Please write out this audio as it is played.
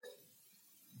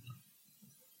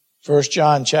1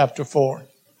 John chapter 4.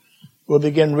 We'll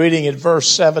begin reading at verse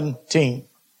 17.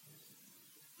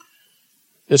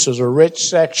 This is a rich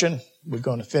section. We're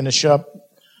going to finish up,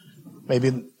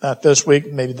 maybe not this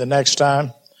week, maybe the next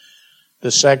time,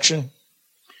 this section.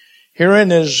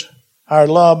 Herein is our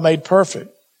love made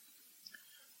perfect,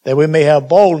 that we may have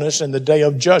boldness in the day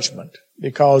of judgment,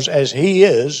 because as He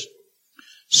is,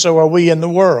 so are we in the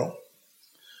world.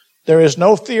 There is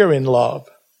no fear in love,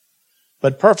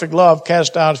 but perfect love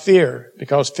casteth out fear,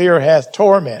 because fear hath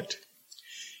torment.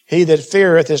 He that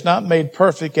feareth is not made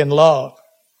perfect in love.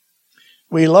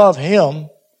 We love Him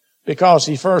because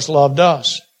He first loved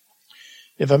us.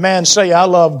 If a man say, I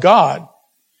love God,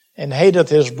 and hateth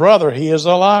his brother, he is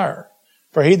a liar.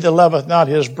 For he that loveth not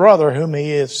his brother whom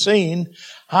he hath seen,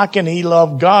 how can he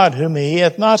love God whom he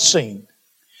hath not seen?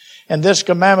 And this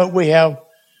commandment we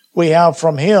have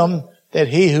from Him, that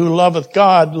he who loveth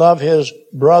God love his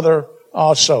brother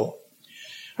also.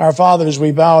 Our Father, as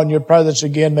we bow in your presence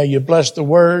again, may you bless the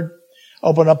word,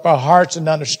 open up our hearts and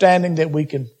understanding that we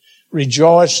can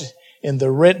rejoice in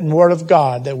the written word of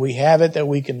God, that we have it, that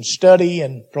we can study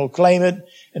and proclaim it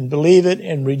and believe it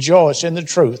and rejoice in the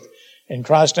truth. In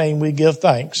Christ's name we give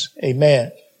thanks.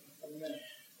 Amen. Amen.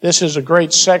 This is a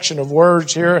great section of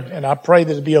words here, and I pray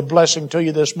that it be a blessing to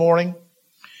you this morning.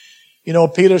 You know,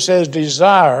 Peter says,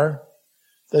 desire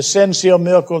the sincere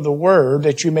milk of the word,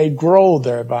 that you may grow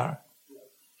thereby.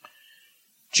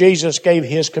 Jesus gave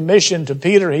His commission to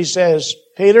Peter. He says,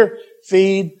 Peter,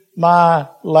 feed my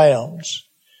lambs.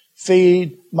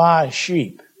 Feed my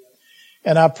sheep.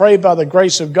 And I pray by the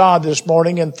grace of God this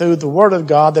morning and through the Word of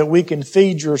God that we can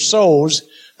feed your souls,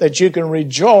 that you can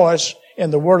rejoice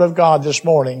in the Word of God this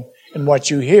morning in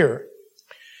what you hear.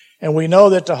 And we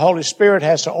know that the Holy Spirit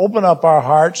has to open up our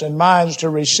hearts and minds to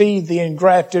receive the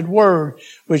engrafted Word,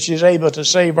 which is able to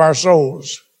save our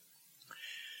souls.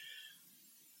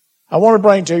 I want to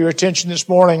bring to your attention this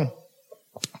morning,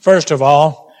 first of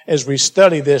all, as we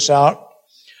study this out,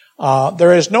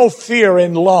 there is no fear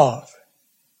in love.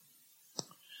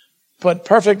 But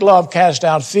perfect love casts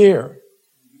out fear,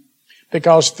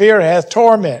 because fear hath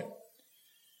torment.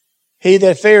 He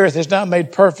that feareth is not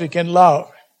made perfect in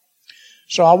love.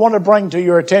 So I want to bring to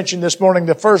your attention this morning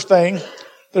the first thing,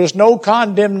 there's no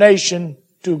condemnation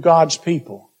to God's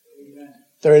people. Amen.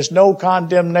 There is no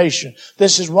condemnation.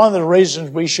 This is one of the reasons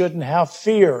we shouldn't have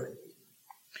fear.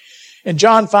 In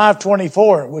John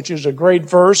 5:24, which is a great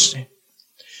verse,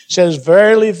 says,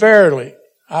 Verily, verily,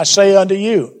 I say unto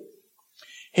you,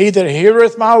 he that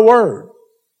heareth my word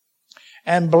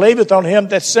and believeth on Him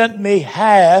that sent me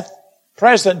hath,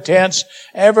 present tense,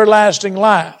 everlasting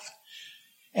life,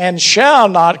 and shall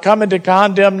not come into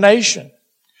condemnation,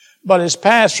 but is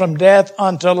passed from death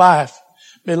unto life.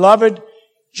 Beloved,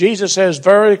 Jesus says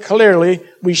very clearly,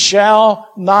 we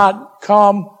shall not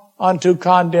come unto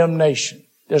condemnation.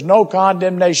 There's no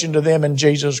condemnation to them in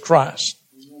Jesus Christ.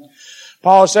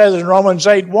 Paul says in Romans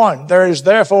 8:1, there is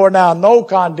therefore now no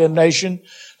condemnation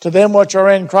to them which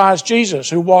are in Christ Jesus,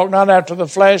 who walk not after the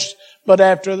flesh, but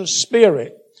after the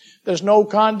Spirit. There's no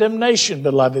condemnation,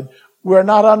 beloved. We're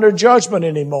not under judgment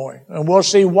anymore. And we'll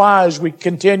see why as we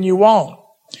continue on.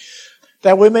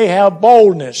 That we may have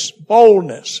boldness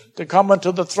to come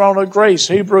unto the throne of grace.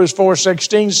 Hebrews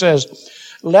 4:16 says,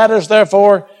 let us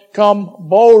therefore come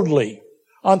boldly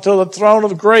unto the throne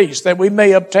of grace, that we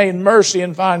may obtain mercy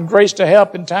and find grace to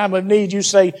help in time of need. You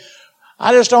say,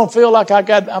 I just don't feel like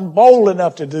I'm bold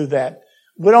enough to do that.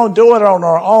 We don't do it on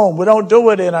our own. We don't do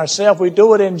it in ourselves. We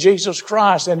do it in Jesus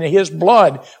Christ and in His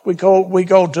blood. We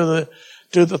go to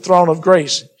the throne of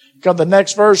grace. Because the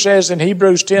next verse says in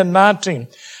Hebrews 10:19,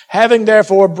 having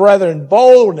therefore, brethren,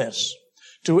 boldness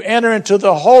to enter into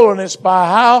the holiness by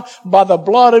how? By the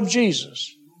blood of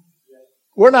Jesus.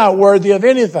 We're not worthy of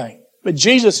anything, but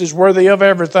Jesus is worthy of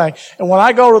everything. And when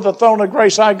I go to the throne of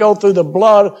grace, I go through the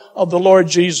blood of the Lord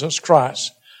Jesus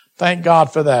Christ. Thank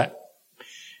God for that.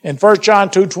 In 1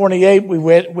 John 2:28,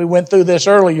 we went through this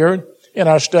earlier in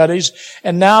our studies.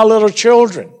 And now, little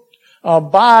children,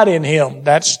 abide in Him.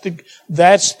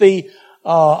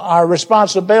 Our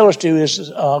responsibility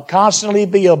is constantly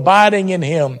be abiding in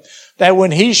Him, that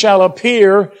when He shall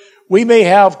appear, we may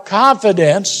have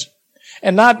confidence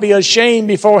and not be ashamed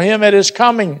before Him at His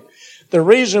coming. The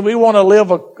reason we want to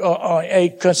live a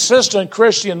consistent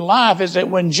Christian life is that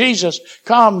when Jesus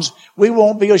comes, we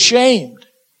won't be ashamed.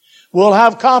 We'll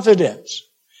have confidence.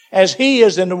 As He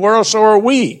is in the world, so are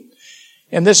we.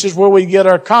 And this is where we get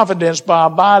our confidence, by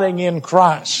abiding in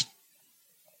Christ.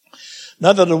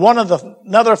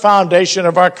 Another foundation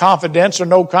of our confidence or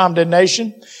no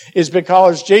condemnation is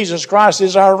because Jesus Christ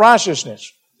is our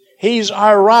righteousness. He's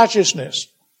our righteousness.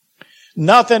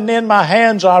 Nothing in my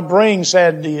hands I bring,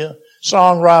 said the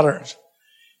songwriters.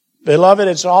 Beloved,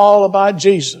 it's all about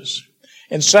Jesus.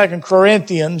 In 2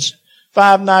 Corinthians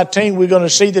 5:19, we're going to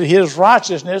see that His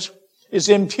righteousness is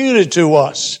imputed to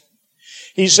us.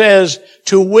 He says,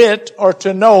 to wit or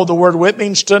to know, the word wit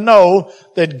means to know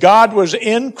that God was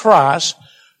in Christ,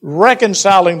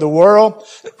 reconciling the world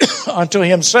unto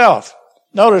Himself.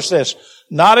 Notice this,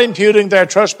 not imputing their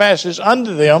trespasses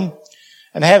unto them,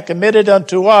 and have committed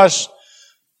unto us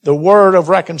the word of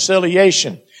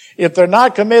reconciliation. If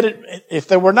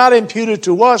they were not imputed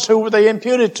to us, who were they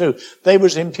imputed to? They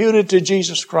was imputed to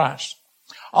Jesus Christ.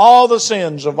 All the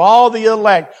sins of all the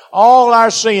elect, all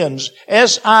our sins,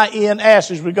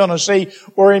 S-I-N-S, as we're going to see,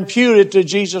 were imputed to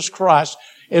Jesus Christ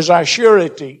as our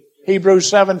surety. Hebrews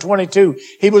 7:22.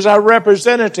 He was our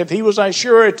representative. He was our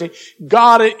surety.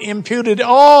 God imputed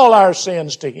all our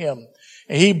sins to Him.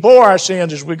 And He bore our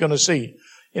sins, as we're going to see,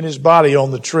 in His body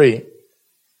on the tree.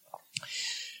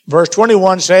 Verse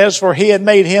 21 says, for He had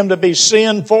made Him to be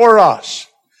sin for us,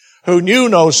 who knew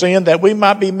no sin, that we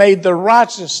might be made the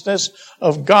righteousness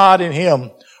of God in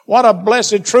Him. What a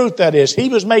blessed truth that is. He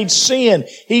was made sin.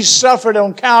 He suffered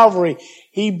on Calvary.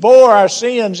 He bore our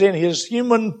sins in His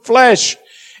human flesh,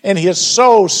 and His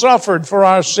soul suffered for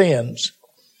our sins.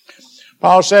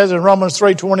 Paul says in Romans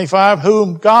 3:25,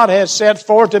 whom God has set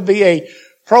forth to be a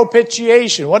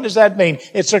propitiation. What does that mean?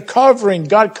 It's a covering.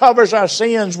 God covers our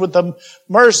sins with the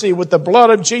mercy, with the blood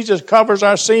of Jesus covers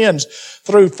our sins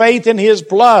through faith in His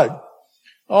blood.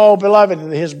 Oh, beloved,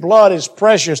 His blood is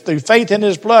precious. Through faith in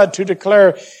His blood to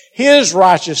declare His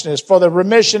righteousness for the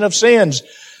remission of sins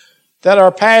that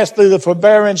are passed through the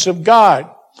forbearance of God.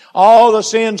 All the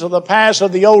sins of the past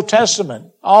of the Old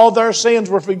Testament, all their sins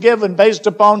were forgiven based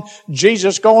upon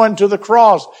Jesus going to the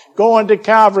cross, going to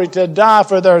Calvary to die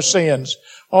for their sins.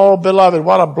 Oh, beloved,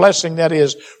 what a blessing that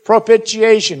is.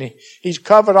 Propitiation. He's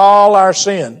covered all our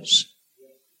sins.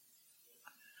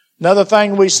 Another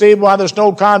thing we see why there's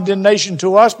no condemnation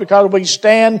to us, because we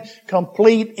stand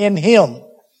complete in Him.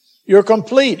 You're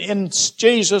complete in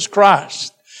Jesus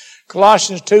Christ.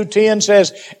 Colossians 2:10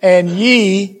 says, and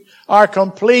ye are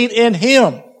complete in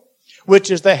Him, which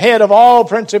is the head of all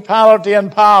principality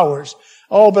and powers.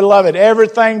 Oh, beloved,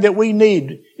 everything that we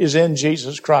need is in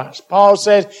Jesus Christ. Paul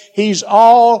says He's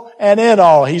all and in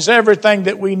all. He's everything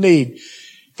that we need.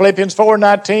 Philippians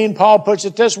 4:19, Paul puts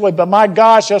it this way, but my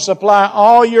God shall supply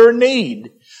all your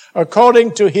need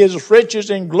according to His riches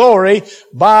in glory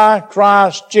by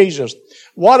Christ Jesus.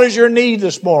 What is your need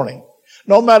this morning?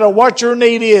 No matter what your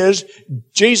need is,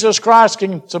 Jesus Christ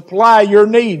can supply your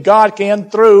need. God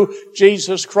can through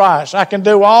Jesus Christ. I can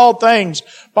do all things,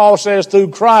 Paul says,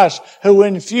 through Christ who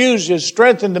infuses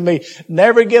strength into me.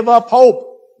 Never give up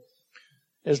hope.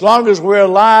 As long as we're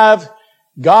alive,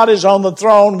 God is on the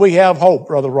throne. We have hope,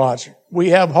 Brother Roger. We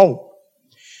have hope.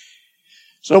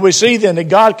 So we see then that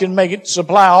God can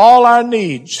supply all our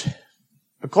needs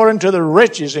according to the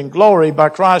riches and glory by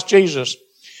Christ Jesus.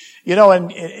 You know,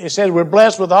 and it says we're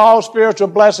blessed with all spiritual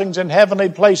blessings in heavenly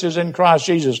places in Christ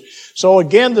Jesus. So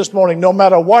again this morning, no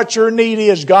matter what your need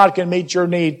is, God can meet your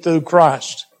need through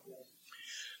Christ.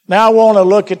 Now I want to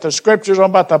look at the scriptures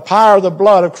about the power of the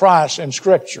blood of Christ in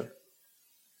Scripture.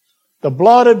 The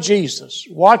blood of Jesus.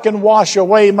 What can wash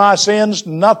away my sins?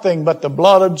 Nothing but the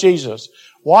blood of Jesus.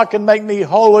 What can make me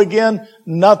whole again?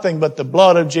 Nothing but the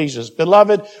blood of Jesus.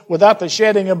 Beloved, without the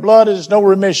shedding of blood, there is no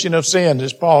remission of sins,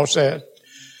 as Paul said.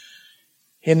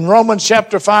 In Romans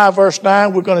chapter 5 verse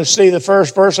 9, we're going to see the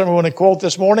first verse I'm going to quote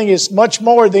this morning. It's much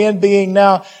more than being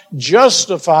now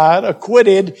justified,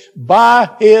 acquitted by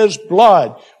His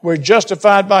blood. We're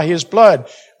justified by His blood.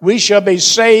 We shall be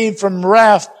saved from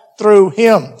wrath through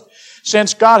Him.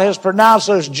 Since God has pronounced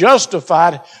us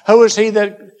justified, who is He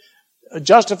that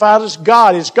justified us?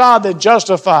 God. It's God that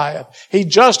justifieth. He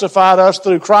justified us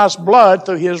through Christ's blood,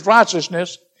 through His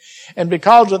righteousness. And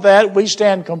because of that, we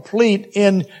stand complete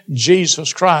in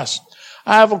Jesus Christ.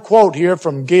 I have a quote here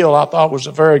from Gill I thought was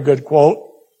a very good quote.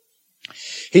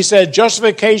 He said,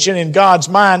 justification in God's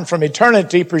mind from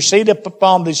eternity proceedeth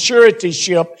upon the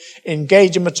suretyship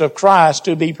engagements of Christ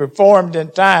to be performed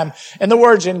in time. In the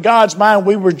words, in God's mind,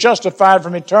 we were justified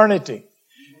from eternity.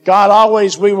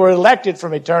 We were elected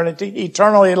from eternity,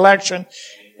 eternal election.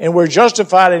 And we're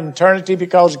justified in eternity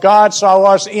because God saw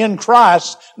us in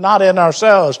Christ, not in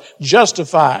ourselves,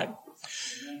 justified.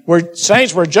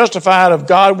 Saints were justified of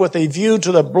God with a view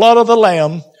to the blood of the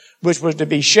Lamb, which was to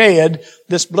be shed.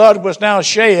 This blood was now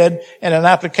shed, and an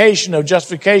application of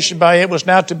justification by it was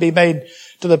now to be made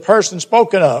to the person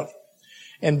spoken of.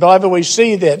 And beloved, we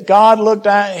see that God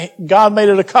made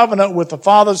it a covenant with the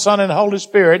Father, Son, and Holy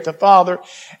Spirit, the Father,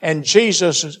 and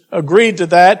Jesus agreed to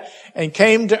that and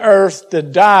came to earth to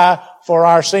die for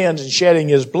our sins and shedding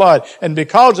His blood. And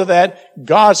because of that,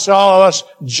 God saw us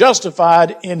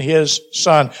justified in His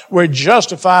Son. We're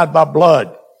justified by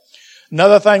blood.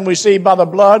 Another thing we see by the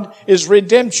blood is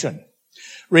redemption.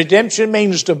 Redemption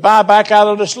means to buy back out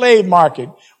of the slave market.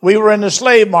 We were in the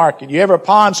slave market. You ever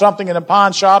pawn something in a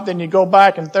pawn shop, then you go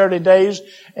back in 30 days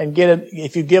and get it.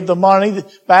 If you give the money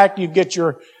back, you get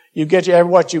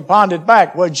what you pawned it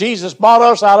back. Well, Jesus bought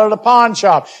us out of the pawn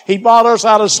shop. He bought us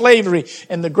out of slavery.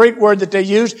 And the Greek word that they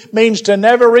use means to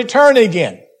never return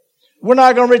again. We're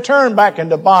not going to return back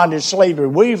into bondage, slavery.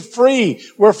 We're free.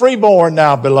 We're freeborn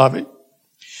now, beloved.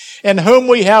 In whom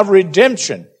we have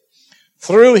redemption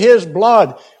through His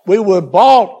blood. We were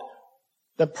bought.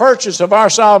 The purchase of our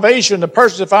salvation, the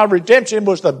purchase of our redemption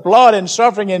was the blood and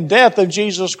suffering and death of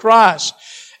Jesus Christ.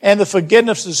 And the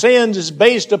forgiveness of sins is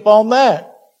based upon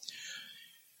that.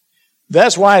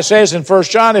 That's why it says in 1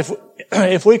 John,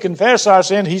 if we confess our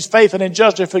sin, He's faithful and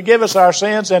just to forgive us our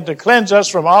sins and to cleanse us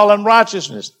from all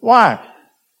unrighteousness. Why?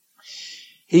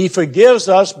 He forgives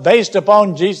us based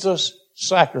upon Jesus'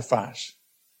 sacrifice,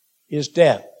 His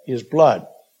death, His blood.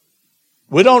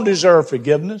 We don't deserve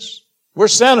forgiveness. We're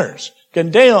sinners,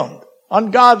 condemned,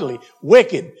 ungodly,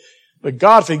 wicked. But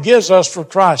God forgives us for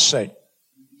Christ's sake.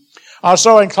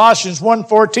 Also in Colossians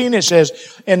 1:14 it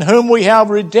says, in whom we have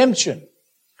redemption.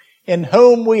 In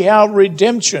whom we have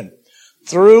redemption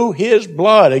through His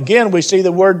blood. Again, we see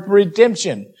the word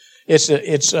redemption.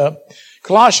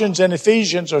 Colossians and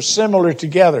Ephesians are similar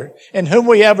together. In whom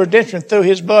we have redemption through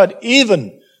His blood,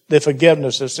 even the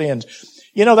forgiveness of sins.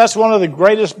 You know, that's one of the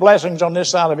greatest blessings on this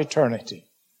side of eternity.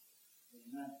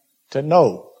 To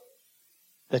know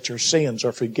that your sins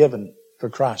are forgiven for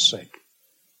Christ's sake.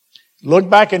 Look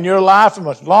back in your life, and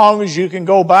as long as you can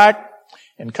go back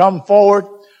and come forward,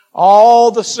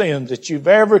 all the sins that you've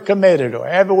ever committed or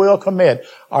ever will commit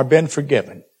are been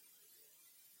forgiven.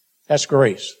 That's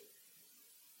grace.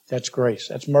 That's grace.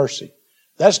 That's mercy.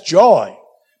 That's joy.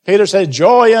 Peter said,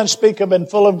 joy unspeakable and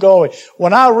full of glory.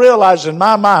 When I realize in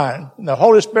my mind, and the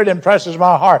Holy Spirit impresses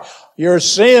my heart, your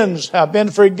sins have been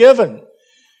forgiven.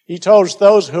 He told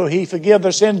those who He forgive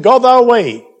their sins, go thy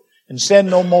way and sin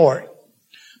no more.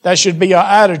 That should be our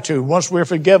attitude once we're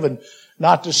forgiven,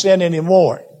 not to sin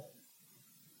anymore.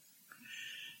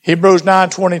 Hebrews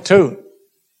 9:22.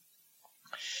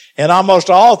 And almost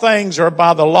all things are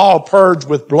by the law purged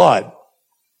with blood.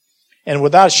 And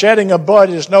without shedding of blood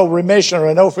is no remission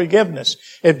or no forgiveness.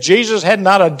 If Jesus had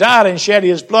not have died and shed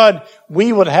His blood,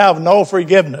 we would have no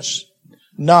forgiveness.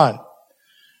 None.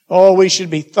 Oh, we should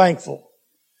be thankful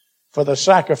for the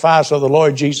sacrifice of the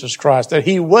Lord Jesus Christ, that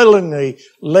He willingly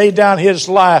laid down His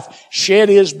life, shed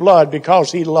His blood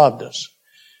because He loved us.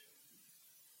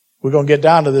 We're going to get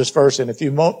down to this verse in a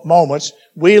few moments.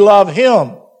 We love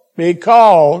Him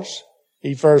because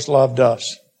He first loved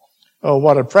us. Oh,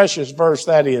 what a precious verse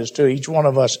that is to each one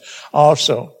of us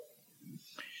also.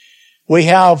 We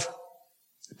have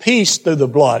peace through the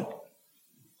blood.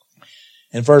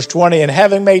 In verse 20, and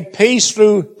having made peace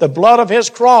through the blood of His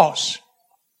cross.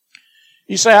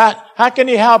 You say, how can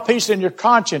you have peace in your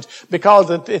conscience? Because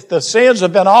if the sins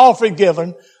have been all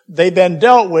forgiven, they've been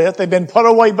dealt with, they've been put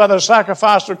away by the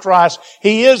sacrifice of Christ.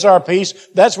 He is our peace.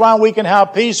 That's why we can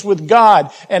have peace with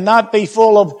God and not be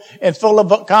full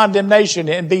of condemnation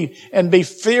and be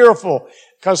fearful.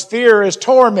 Because fear is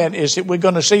torment, is it we're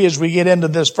going to see as we get into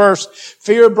this verse.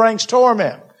 Fear brings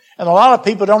torment. And a lot of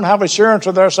people don't have assurance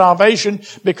of their salvation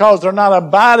because they're not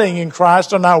abiding in Christ.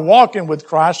 They're not walking with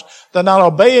Christ. They're not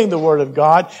obeying the Word of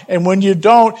God. And when you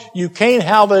don't, you can't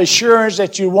have the assurance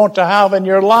that you want to have in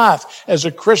your life as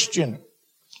a Christian.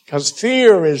 Because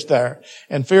fear is there.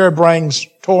 And fear brings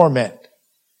torment.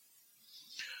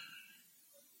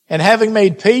 And having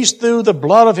made peace through the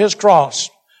blood of His cross,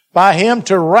 by Him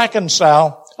to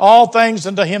reconcile all things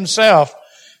unto Himself.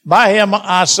 By Him,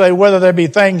 I say, whether there be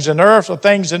things in earth or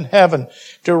things in heaven,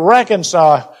 to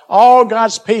reconcile. All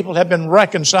God's people have been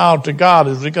reconciled to God,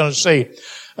 as we're going to see.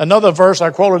 Another verse, I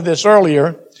quoted this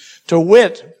earlier, to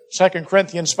wit, 2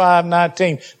 Corinthians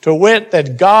 5:19, to wit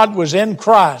that God was in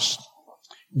Christ.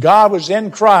 God was in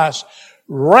Christ,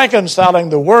 reconciling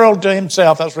the world to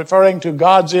Himself. That's referring to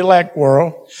God's elect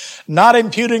world, not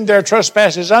imputing their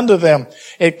trespasses unto them.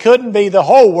 It couldn't be the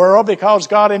whole world because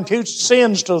God imputes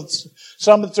sins to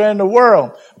some that are in the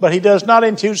world. But He does not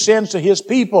impute sins to His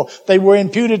people. They were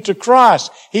imputed to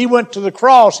Christ. He went to the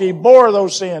cross. He bore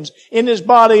those sins in His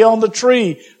body on the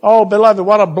tree. Oh, beloved,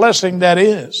 what a blessing that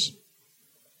is.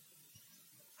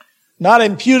 not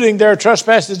imputing their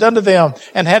trespasses unto them,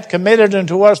 and hath committed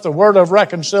unto us the word of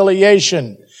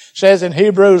reconciliation. It says in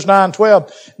Hebrews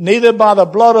 9:12, neither by the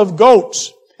blood of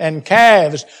goats and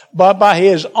calves, but by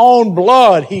his own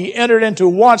blood he entered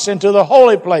once into the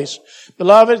holy place.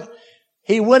 Beloved,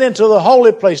 he went into the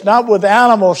holy place, not with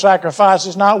animal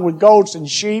sacrifices, not with goats and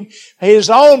sheep. His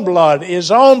own blood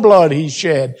he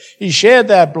shed. He shed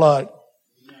that blood.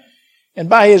 And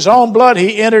by his own blood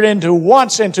he entered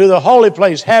once into the holy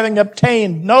place, having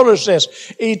obtained, notice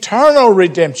this, eternal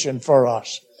redemption for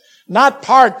us. Not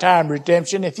part-time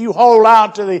redemption, if you hold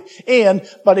out to the end,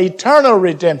 but eternal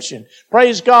redemption.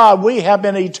 Praise God, we have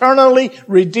been eternally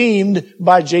redeemed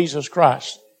by Jesus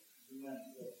Christ.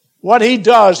 What he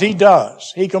does, he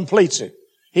does. He completes it.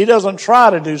 He doesn't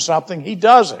try to do something, he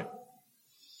does it.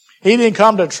 He didn't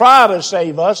come to try to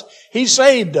save us, he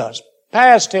saved us.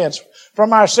 Past tense,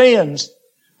 from our sins,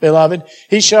 beloved.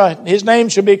 His name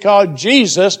shall be called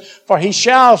Jesus, for he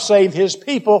shall save his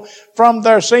people from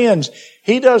their sins.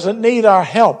 He doesn't need our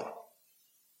help.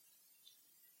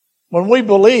 When we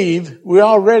believe, we're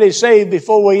already saved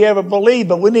before we ever believe,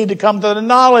 but we need to come to the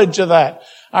knowledge of that.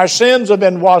 Our sins have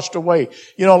been washed away.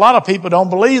 You know, a lot of people don't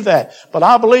believe that, but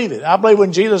I believe it. I believe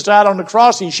when Jesus died on the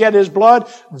cross, he shed his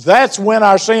blood. That's when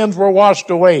our sins were washed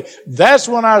away. That's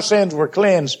when our sins were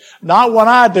cleansed. Not when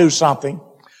I do something.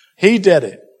 He did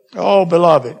it. Oh,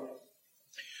 beloved.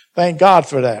 Thank God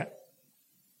for that.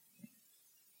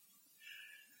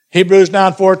 Hebrews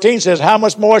 9:14 says, how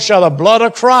much more shall the blood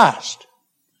of Christ,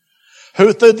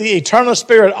 who through the eternal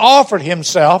Spirit offered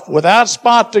himself without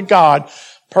spot to God,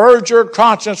 purge your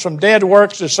conscience from dead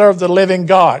works to serve the living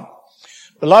God.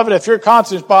 Beloved, if your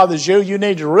conscience bothers you, you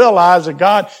need to realize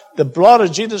that the blood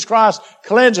of Jesus Christ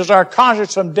cleanses our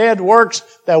conscience from dead works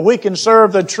that we can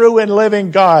serve the true and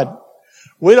living God.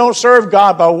 We don't serve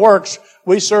God by works.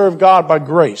 We serve God by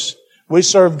grace. We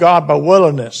serve God by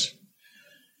willingness.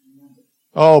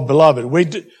 Oh, beloved,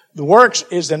 the works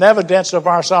is an evidence of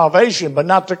our salvation, but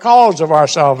not the cause of our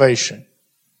salvation.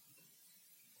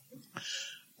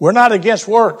 We're not against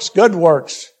works, good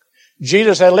works.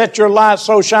 Jesus said, let your light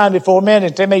so shine before men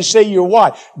that they may see your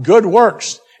what? Good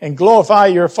works, and glorify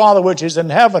your Father which is in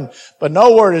heaven. But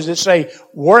nowhere does it say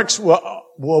works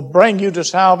will bring you to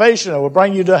salvation or will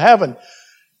bring you to heaven.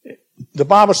 The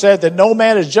Bible said that no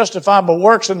man is justified by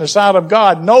works in the sight of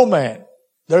God. No man.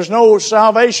 There's no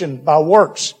salvation by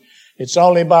works. It's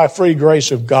only by free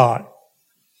grace of God.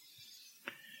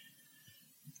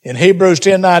 In Hebrews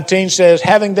 10:19 says,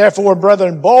 having therefore,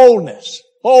 brethren, boldness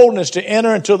to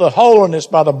enter into the holiness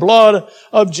by the blood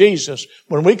of Jesus.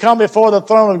 When we come before the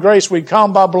throne of grace, we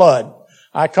come by blood.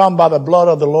 I come by the blood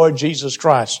of the Lord Jesus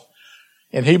Christ.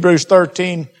 In Hebrews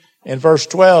 13 and verse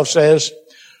 12 says,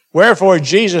 wherefore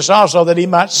Jesus also, that he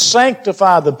might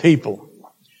sanctify the people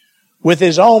with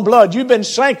his own blood. You've been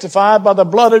sanctified by the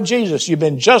blood of Jesus. You've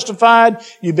been justified,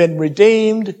 you've been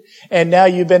redeemed, and now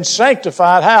you've been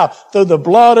sanctified. How? Through the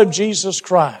blood of Jesus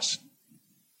Christ.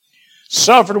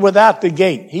 Suffered without the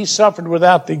gate. He suffered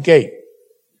without the gate.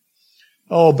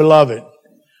 Oh, beloved,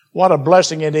 what a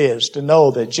blessing it is to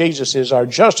know that Jesus is our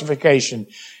justification.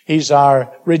 He's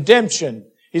our redemption.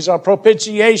 He's our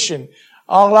propitiation.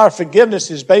 All our forgiveness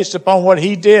is based upon what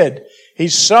he did. He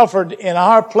suffered in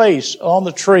our place on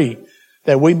the tree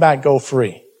that we might go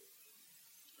free.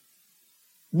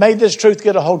 May this truth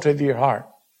get a hold of your heart.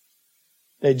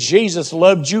 That Jesus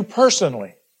loved you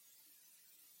personally.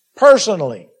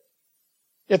 Personally.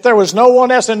 If there was no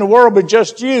one else in the world but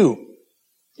just you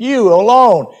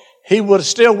alone, he would have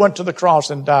still went to the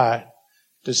cross and died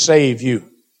to save you.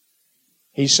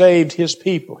 He saved his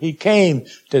people. He came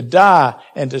to die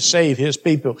and to save his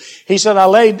people. He said, I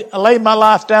laid my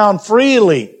life down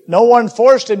freely. No one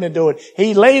forced him to do it.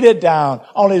 He laid it down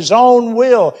on his own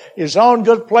will, his own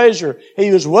good pleasure. He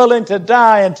was willing to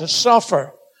die and to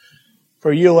suffer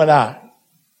for you and I.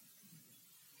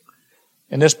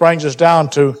 And this brings us down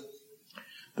to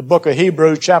the book of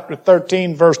Hebrews, chapter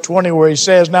 13, verse 20, where he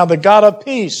says, now the God of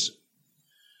peace,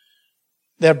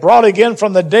 that brought again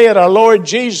from the dead our Lord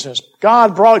Jesus.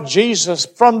 God brought Jesus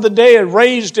from the dead,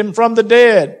 raised him from the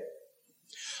dead.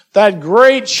 That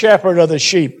great shepherd of the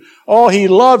sheep. Oh, he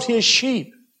loved his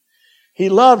sheep. He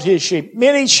loved his sheep.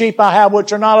 Many sheep I have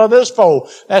which are not of this fold.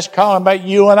 That's calling about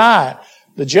you and I.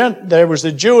 There was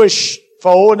the Jewish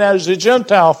fold and there's the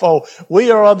Gentile fold. We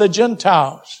are of the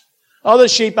Gentiles. Other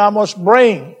sheep I must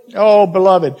bring. Oh,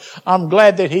 beloved, I'm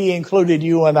glad that he included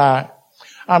you and I.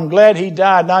 I'm glad he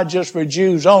died not just for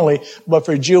Jews only, but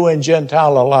for Jew and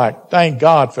Gentile alike. Thank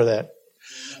God for that.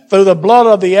 Through the blood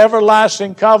of the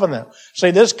everlasting covenant.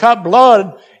 See, this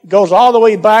blood goes all the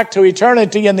way back to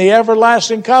eternity in the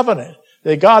everlasting covenant.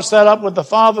 that God set up with the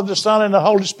Father, the Son, and the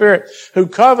Holy Spirit, who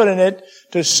covenanted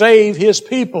to save His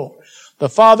people. The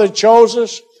Father chose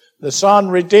us, the Son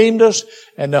redeemed us,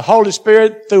 and the Holy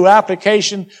Spirit, through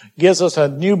application, gives us a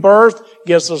new birth,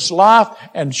 gives us life,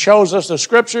 and shows us the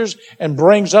Scriptures, and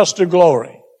brings us to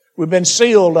glory. We've been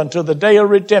sealed until the day of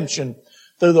redemption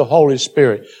through the Holy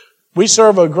Spirit. We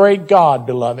serve a great God,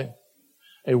 beloved.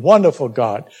 A wonderful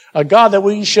God. A God that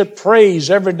we should praise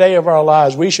every day of our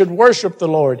lives. We should worship the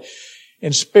Lord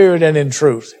in spirit and in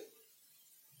truth.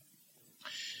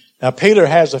 Now, Peter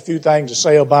has a few things to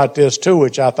say about this too,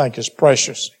 which I think is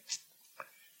precious.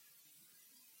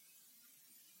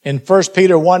 In 1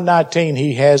 Peter 1:19,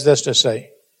 he has this to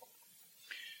say.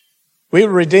 We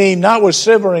were redeemed not with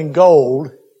silver and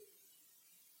gold.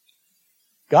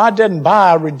 God didn't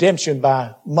buy redemption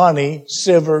by money,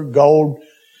 silver, gold,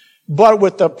 but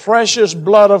with the precious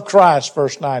blood of Christ,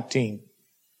 verse 19.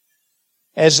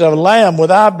 As a lamb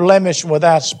without blemish and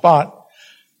without spot.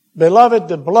 Beloved,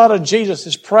 the blood of Jesus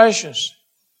is precious.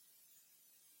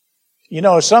 You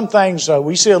know, some things,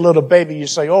 we see a little baby, you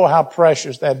say, oh, how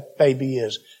precious that baby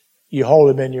is. You hold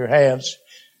him in your hands.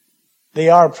 They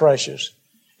are precious.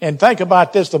 And think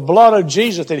about this, the blood of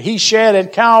Jesus that He shed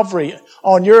at Calvary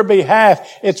on your behalf,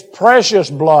 it's precious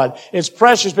blood. It's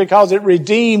precious because it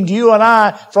redeemed you and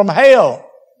I from hell.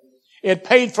 It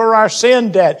paid for our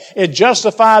sin debt. It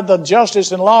justified the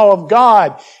justice and law of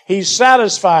God. He's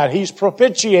satisfied. He's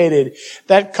propitiated.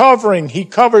 That covering, He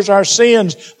covers our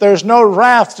sins. There's no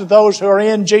wrath to those who are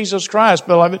in Jesus Christ,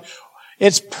 beloved.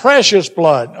 It's precious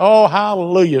blood. Oh,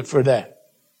 hallelujah for that.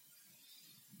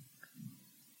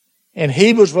 And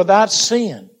He was without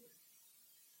sin.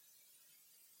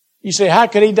 You say, how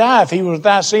could He die if He was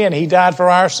without sin? He died for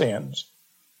our sins.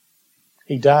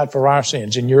 He died for our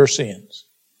sins and your sins.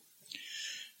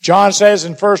 John says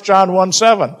in 1 John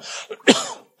 1:7,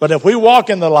 but if we walk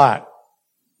in the light,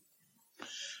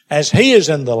 as He is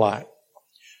in the light,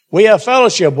 we have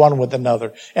fellowship one with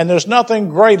another. And there's nothing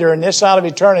greater in this side of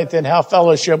eternity than have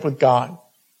fellowship with God.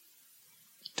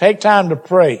 Take time to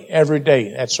pray every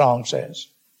day, that song says.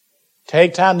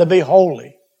 Take time to be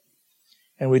holy.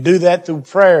 And we do that through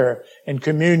prayer and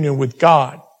communion with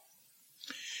God.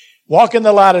 Walk in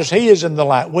the light as He is in the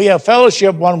light. We have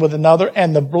fellowship one with another,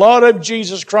 and the blood of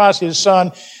Jesus Christ, His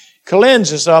Son,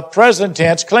 cleanses us, present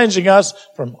tense, cleansing us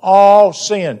from all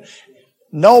sin.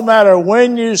 No matter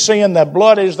when you sin, the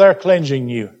blood is there cleansing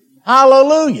you.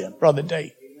 Hallelujah, Brother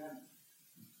Dave.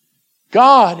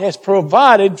 God has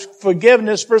provided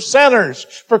forgiveness for sinners,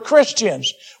 for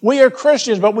Christians. We are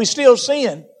Christians, but we still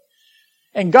sin.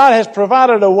 And God has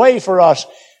provided a way for us.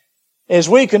 As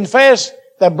we confess,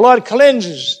 the blood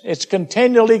cleanses. It's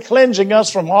continually cleansing us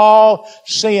from all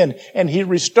sin. And He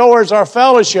restores our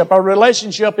fellowship. Our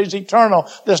relationship is eternal.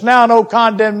 There's now no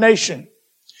condemnation.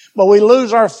 But we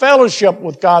lose our fellowship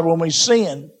with God when we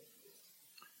sin.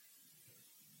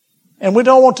 And we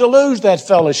don't want to lose that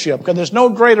fellowship because there's no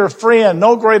greater friend,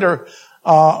 no greater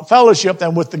fellowship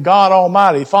than with the God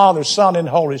Almighty, Father, Son, and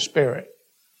Holy Spirit.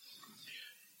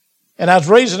 And that's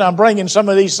the reason I'm bringing some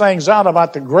of these things out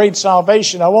about the great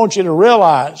salvation. I want you to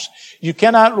realize you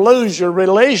cannot lose your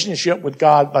relationship with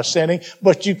God by sinning,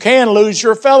 but you can lose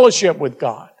your fellowship with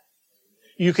God.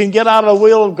 You can get out of the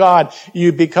will of God.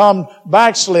 You become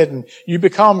backslidden. You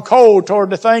become cold toward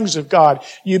the things of God.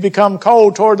 You become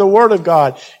cold toward the Word of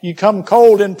God. You become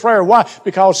cold in prayer. Why?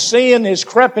 Because sin has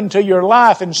crept into your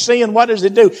life. And sin, what does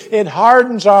it do? It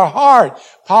hardens our heart.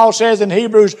 Paul says in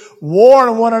Hebrews,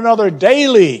 warn one another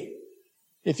daily.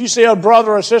 If you see a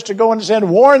brother or sister going to sin,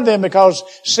 warn them because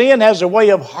sin has a way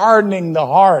of hardening the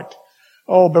heart.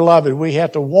 Oh, beloved, we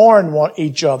have to warn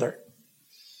each other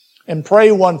and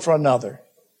pray one for another.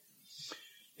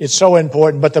 It's so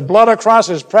important. But the blood of Christ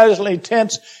is presently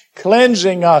tense,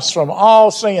 cleansing us from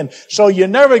all sin. So you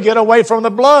never get away from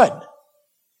the blood.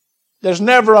 There's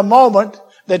never a moment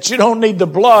that you don't need the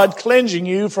blood cleansing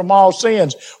you from all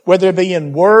sins, whether it be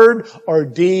in word or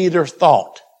deed or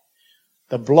thought.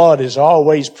 The blood is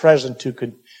always present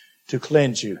to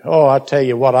cleanse you. Oh, I tell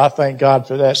you what, I thank God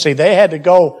for that. See, they had to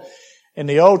go in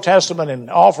the Old Testament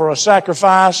and offer a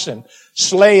sacrifice and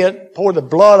slay it, pour the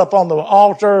blood upon the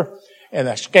altar, and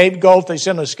a scapegoat. They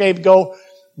sent a scapegoat.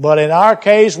 But in our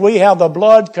case, we have the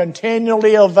blood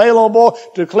continually available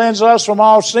to cleanse us from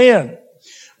all sin.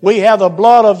 We have the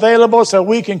blood available so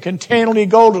we can continually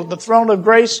go to the throne of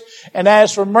grace and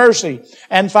ask for mercy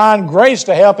and find grace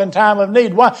to help in time of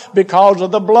need. Why? Because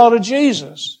of the blood of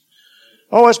Jesus.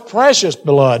 Oh, it's precious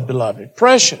blood, beloved.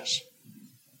 Precious.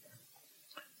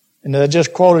 And I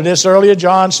just quoted this earlier.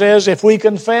 John says, if we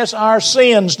confess our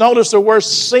sins, notice the word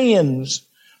sins,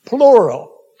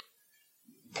 plural.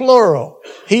 plural.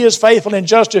 He is faithful and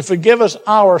just to forgive us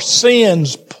our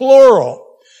sins, plural,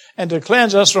 and to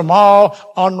cleanse us from all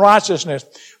unrighteousness.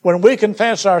 When we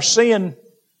confess our sin,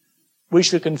 we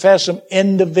should confess them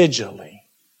individually,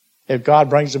 if God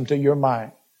brings them to your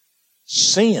mind.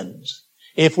 Sins.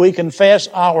 If we confess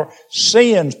our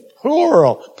sins,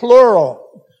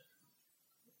 plural.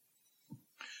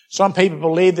 Some people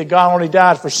believe that God only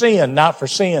died for sin, not for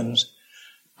sins.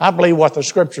 I believe what the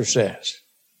Scripture says.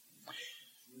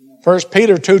 1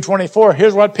 Peter 2:24,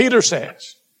 here's what Peter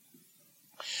says.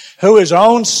 Who his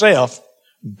own self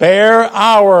bare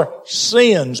our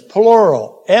sins,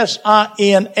 plural,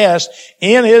 S-I-N-S,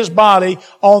 in his body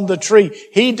on the tree.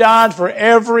 He died for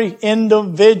every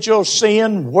individual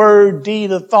sin, word,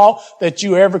 deed, or thought that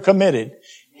you ever committed.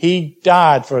 He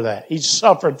died for that. He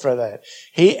suffered for that.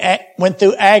 He went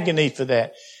through agony for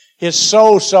that. His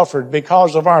soul suffered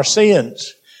because of our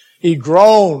sins. He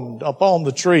groaned upon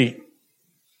the tree.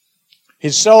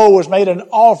 His soul was made an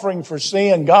offering for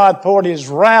sin. God poured His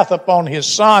wrath upon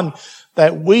His Son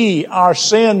that we, our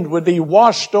sin, would be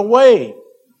washed away.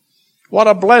 What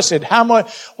a blessed,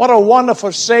 what a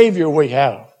wonderful Savior we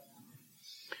have.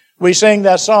 We sing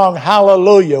that song,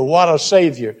 Hallelujah, what a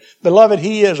Savior. Beloved,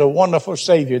 He is a wonderful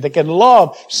Savior that can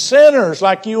love sinners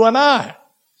like you and I.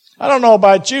 I don't know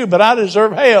about you, but I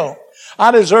deserve hell.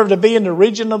 I deserve to be in the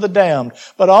region of the damned,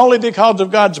 but only because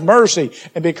of God's mercy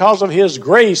and because of His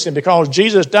grace and because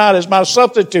Jesus died as my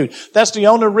substitute. That's the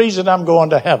only reason I'm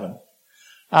going to heaven.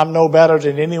 I'm no better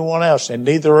than anyone else, and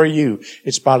neither are you.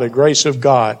 It's by the grace of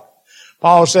God.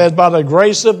 Paul says, by the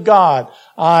grace of God,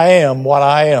 I am what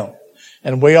I am.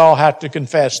 And we all have to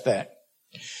confess that.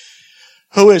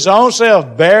 Who his own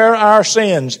self bare our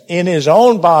sins in his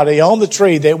own body on the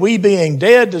tree, that we being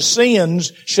dead to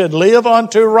sins should live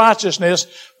unto righteousness,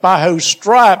 by whose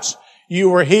stripes you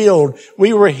were healed.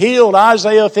 We were healed,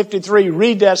 Isaiah 53.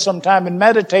 Read that sometime and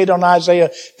meditate on Isaiah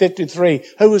 53.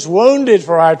 Who was wounded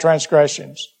for our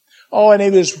transgressions. Oh, and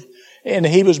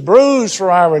he was bruised for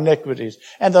our iniquities.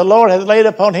 And the Lord hath laid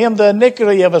upon Him the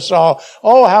iniquity of us all.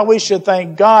 Oh, how we should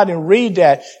thank God and read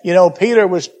that. You know, Peter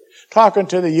was talking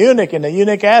to the eunuch, and the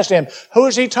eunuch asked him, who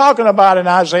is he talking about in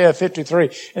Isaiah 53?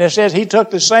 And it says he took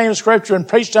the same scripture and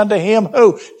preached unto him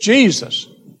who? Jesus.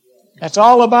 That's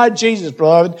all about Jesus,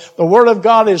 beloved. The Word of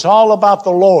God is all about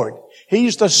the Lord.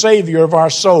 He's the Savior of our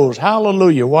souls.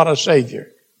 Hallelujah, what a Savior.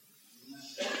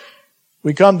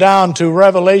 We come down to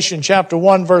Revelation chapter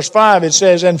 1 verse 5. It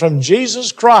says, and from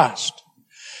Jesus Christ,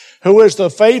 who is the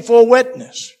faithful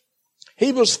witness.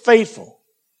 He was faithful.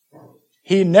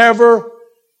 He never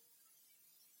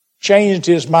changed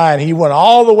His mind. He went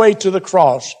all the way to the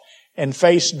cross and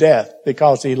faced death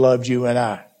because He loved you and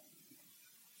I.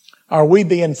 Are we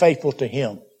being faithful to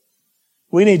Him?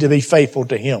 We need to be faithful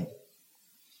to Him.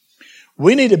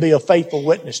 We need to be a faithful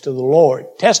witness to the Lord.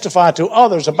 Testify to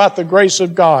others about the grace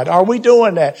of God. Are we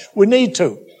doing that? We need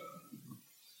to.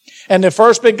 And the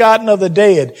first begotten of the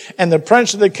dead, and the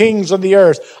prince of the kings of the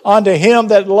earth, unto Him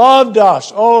that loved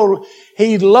us. Oh,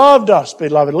 He loved us,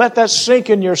 beloved. Let that sink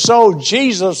in your soul.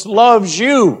 Jesus loves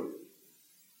you.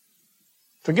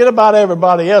 Forget about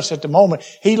everybody else at the moment.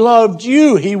 He loved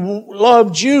you. He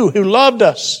loved you who loved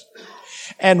us.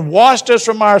 And washed us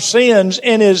from our sins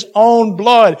in His own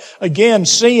blood. Again,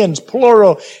 sins,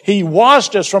 plural. He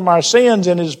washed us from our sins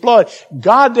in His blood.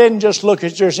 God didn't just look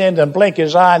at your sins and blink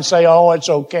His eye and say, oh, it's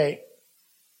okay.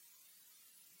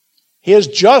 His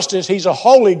justice, He's a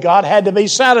holy God, had to be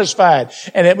satisfied.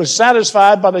 And it was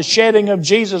satisfied by the shedding of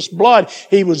Jesus' blood.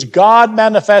 He was God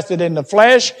manifested in the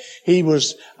flesh. He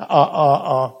was,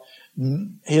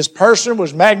 His person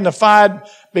was magnified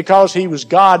because He was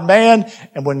God-man.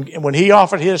 And when He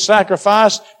offered His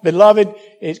sacrifice, beloved,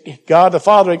 God the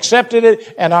Father accepted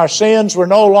it, and our sins were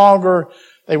no longer,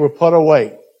 they were put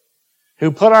away.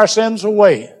 Who put our sins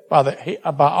away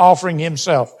by offering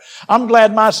Himself. I'm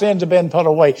glad my sins have been put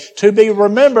away, to be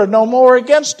remembered no more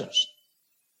against us.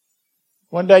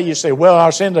 One day you say, well,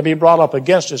 our sins will be brought up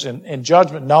against us in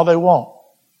judgment. No, they won't.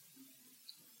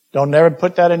 Don't never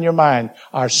put that in your mind.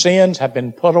 Our sins have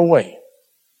been put away.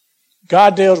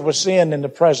 God deals with sin in the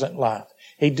present life.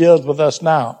 He deals with us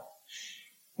now.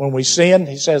 When we sin,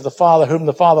 He says the Father, whom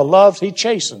the Father loves, He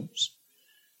chastens.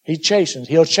 He chastens.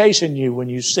 He'll chasten you when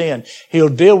you sin. He'll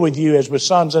deal with you as with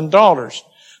sons and daughters.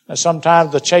 Now,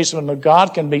 sometimes the chastening of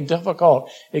God can be difficult.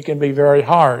 It can be very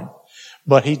hard.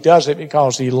 But He does it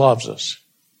because He loves us.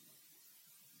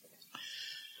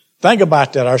 Think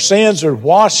about that. Our sins are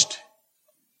washed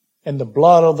in the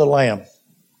blood of the Lamb.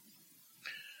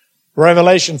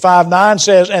 Revelation 5:9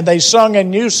 says, and they sung a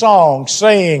new song,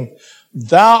 saying,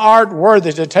 Thou art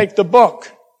worthy to take the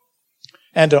book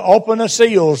and to open the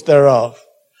seals thereof.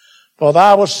 For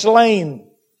thou wast slain,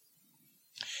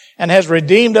 and has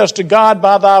redeemed us to God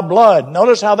by thy blood.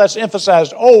 Notice how that's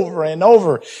emphasized over and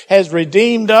over. Has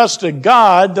redeemed us to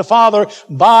God the Father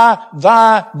by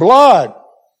thy blood.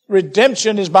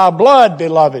 Redemption is by blood,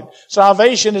 beloved.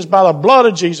 Salvation is by the blood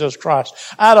of Jesus Christ.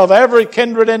 Out of every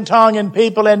kindred and tongue and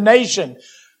people and nation,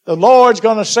 the Lord's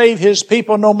going to save His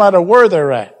people no matter where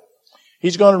they're at.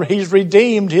 He's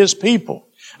redeemed His people.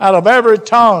 Out of every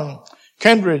tongue,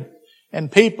 kindred, and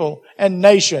people and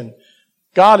nation.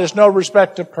 God is no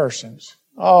respecter of persons.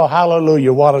 Oh,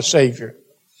 hallelujah, what a Savior.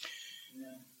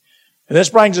 And this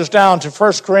brings us down to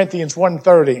 1 Corinthians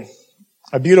 1:30.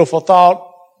 A beautiful thought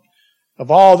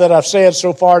of all that I've said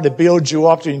so far to build you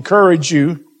up, to encourage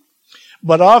you.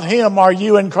 But of Him are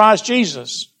you in Christ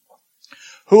Jesus,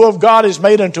 who of God is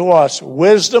made unto us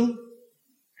wisdom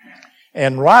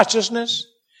and righteousness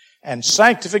and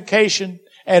sanctification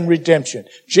and redemption.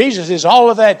 Jesus is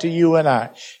all of that to you and I.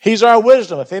 He's our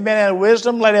wisdom. If any man has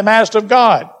wisdom, let him ask of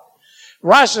God.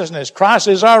 Righteousness. Christ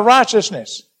is our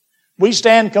righteousness. We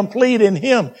stand complete in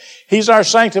Him. He's our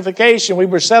sanctification. We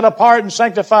were set apart and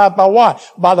sanctified by what?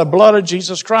 By the blood of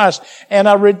Jesus Christ. And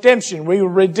our redemption. We were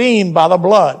redeemed by the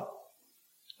blood.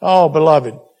 Oh,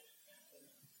 beloved.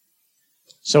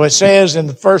 So it says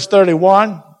in verse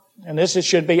 31, and this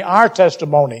should be our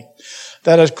testimony,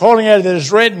 that according as it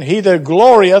is written, he that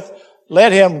glorieth,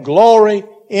 let him glory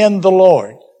in the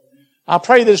Lord. I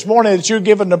pray this morning that you're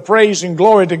giving the praise and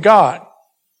glory to God.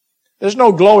 There's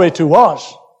no glory to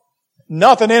us.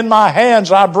 Nothing in my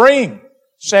hands I bring,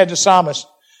 said the psalmist.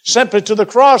 Simply to the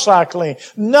cross I cling.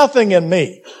 Nothing in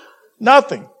me.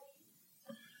 Nothing.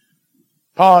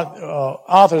 Paul,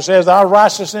 author says, our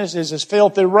righteousness is as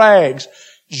filthy rags.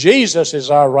 Jesus is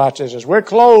our righteousness. We're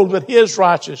clothed with His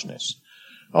righteousness.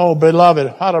 Oh,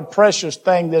 beloved, what a precious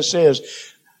thing this is.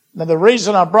 Now, the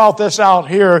reason I brought this out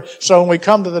here, so when we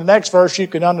come to the next verse, you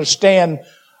can understand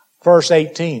verse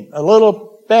 18 a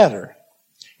little better.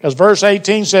 Because verse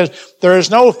 18 says, there is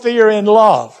no fear in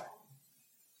love,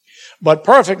 but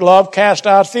perfect love casts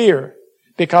out fear,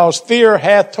 because fear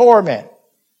hath torment.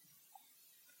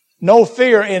 No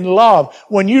fear in love.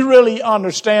 When you really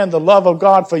understand the love of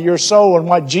God for your soul and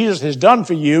what Jesus has done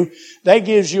for you, that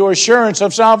gives you assurance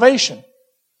of salvation.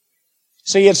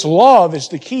 See, it's love. It's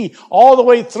the key. All the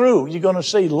way through, you're going to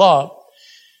see love.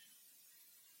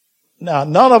 Now,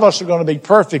 none of us are going to be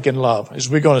perfect in love, as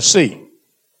we're going to see.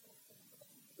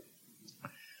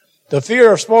 The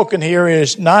fear spoken here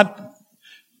is not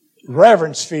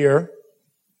reverence fear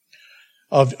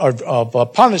of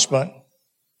punishment,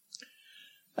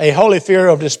 a holy fear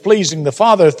of displeasing the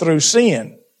Father through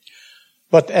sin.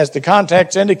 But as the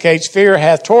context indicates, fear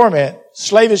hath torment.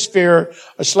 Slavish fear,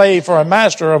 a slave for a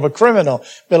master of a criminal.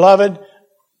 Beloved,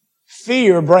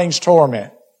 fear brings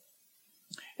torment.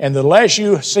 And the less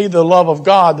you see the love of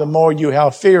God, the more you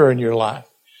have fear in your life.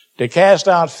 To cast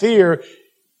out fear,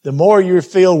 the more you're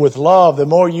filled with love, the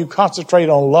more you concentrate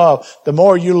on love, the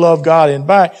more you love God in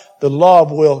back, the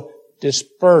love will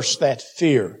disperse that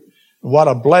fear. What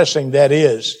a blessing that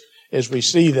is as we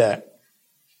see that.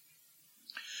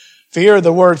 Fear,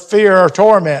 the word fear or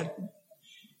torment,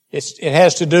 it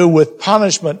has to do with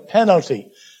punishment, penalty,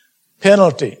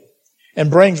 and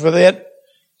brings with it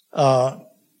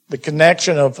the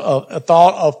connection of a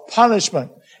thought of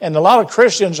punishment. And a lot of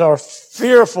Christians are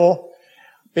fearful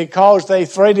because they're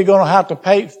afraid they're going to have to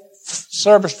pay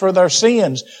service for their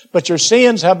sins. But your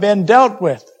sins have been dealt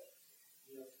with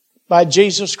by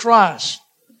Jesus Christ.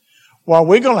 What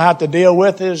we're going to have to deal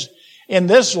with is, in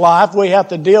this life, we have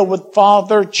to deal with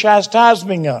Father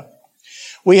chastising us.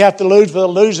 We have to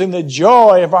losing the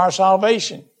joy of our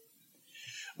salvation.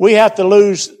 We have to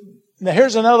lose. Now,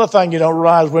 here's another thing you don't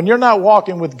realize. When you're not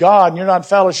walking with God and you're not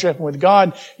fellowshipping with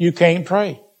God, you can't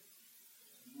pray.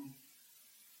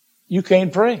 You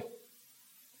can't pray.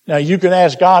 Now, you can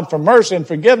ask God for mercy and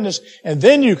forgiveness, and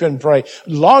then you can pray. As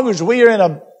long as we are in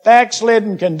a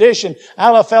backslidden condition,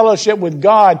 out of fellowship with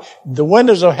God, the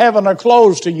windows of heaven are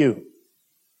closed to you.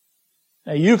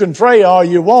 Now, you can pray all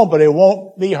you want, but it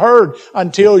won't be heard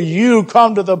until you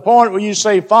come to the point where you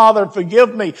say, Father,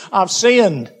 forgive me. I've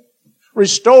sinned.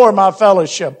 Restore my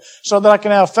fellowship so that I can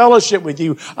have fellowship with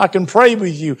you. I can pray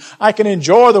with you. I can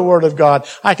enjoy the Word of God.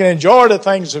 I can enjoy the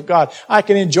things of God. I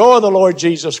can enjoy the Lord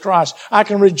Jesus Christ. I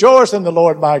can rejoice in the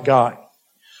Lord my God.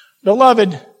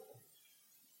 Beloved,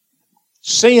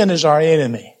 sin is our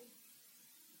enemy.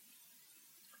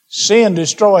 Sin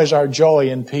destroys our joy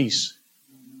and peace.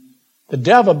 The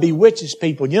devil bewitches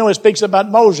people. You know, it speaks about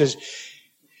Moses.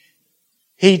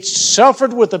 He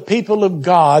suffered with the people of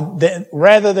God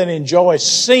rather than enjoy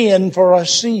sin for a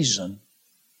season.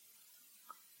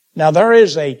 Now, there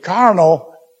is a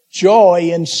carnal joy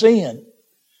in sin.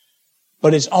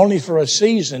 But it's only for a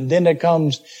season. Then there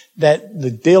comes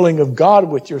the dealing of God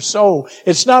with your soul.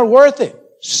 It's not worth it.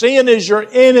 Sin is your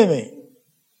enemy.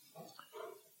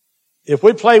 If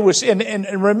we play with sin,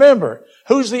 and remember,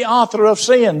 who's the author of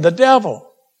sin? The devil.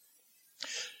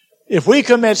 If we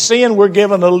commit sin, we're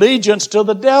giving allegiance to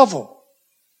the devil.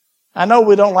 I know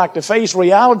we don't like to face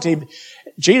reality.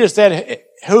 Jesus said,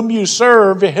 whom you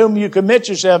serve, whom you commit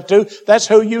yourself to, that's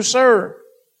who you serve.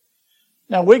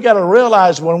 Now we got to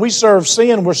realize when we serve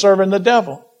sin, we're serving the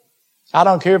devil. I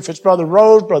don't care if it's Brother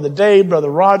Rose, Brother Dave,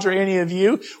 Brother Roger, any of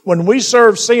you. When we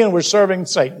serve sin, we're serving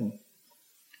Satan.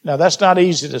 Now that's not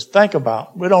easy to think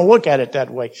about. We don't look at it that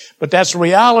way, but that's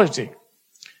reality.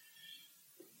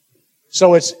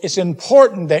 So it's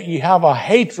important that you have a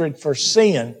hatred for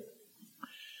sin.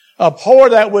 Abhor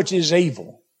that which is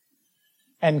evil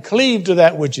and cleave to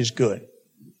that which is good.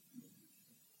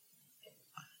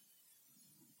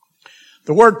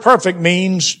 The word perfect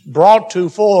means brought to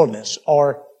fullness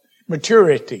or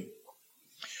maturity.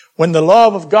 When the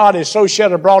love of God is so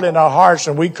shed abroad in our hearts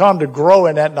and we come to grow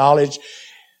in that knowledge,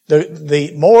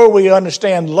 the more we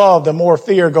understand love, the more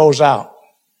fear goes out.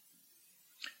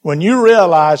 When you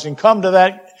realize and come to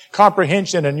that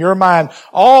comprehension in your mind,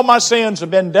 all my sins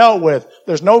have been dealt with,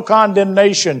 there's no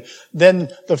condemnation, then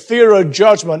the fear of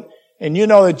judgment, and you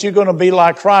know that you're going to be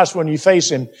like Christ when you face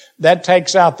Him, that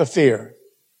takes out the fear.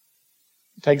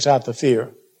 It takes out the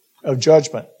fear of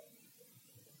judgment.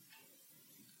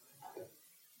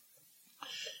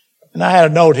 And I had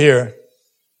a note here.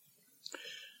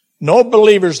 No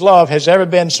believer's love has ever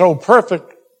been so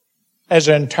perfect as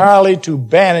entirely to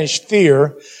banish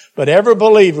fear, but every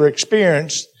believer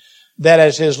experienced that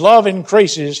as his love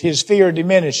increases, his fear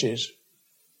diminishes.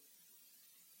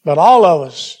 But all of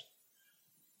us,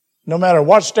 no matter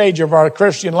what stage of our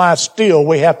Christian life, still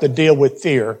we have to deal with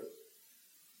fear.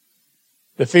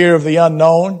 The fear of the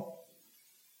unknown.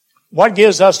 What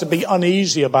gives us to be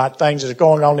uneasy about things that's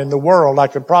going on in the world,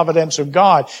 like the providence of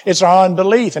God? It's our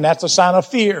unbelief, and that's a sign of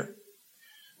fear.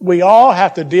 We all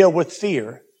have to deal with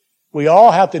fear. We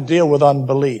all have to deal with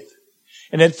unbelief.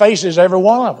 And it faces every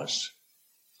one of us.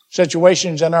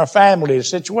 Situations in our family, a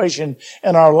situation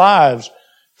in our lives,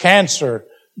 cancer,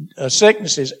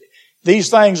 sicknesses. These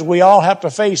things we all have to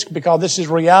face because this is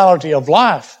reality of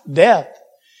life, death.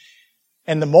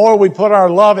 And the more we put our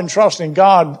love and trust in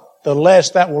God, the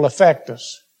less that will affect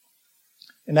us.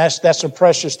 And that's a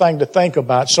precious thing to think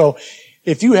about. So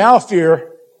if you have fear,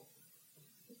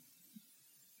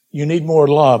 you need more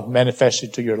love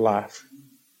manifested to your life.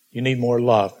 You need more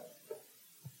love.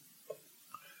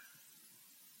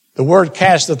 The word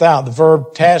casteth out, the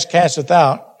verb casteth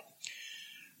out,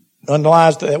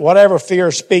 underlines that whatever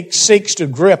fear seeks to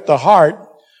grip the heart,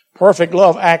 perfect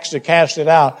love acts to cast it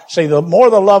out. See, the more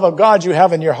the love of God you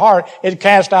have in your heart, it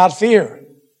casts out fear.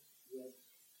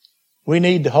 We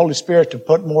need the Holy Spirit to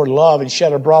put more love and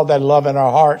shed abroad that love in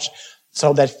our hearts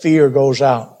so that fear goes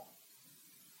out.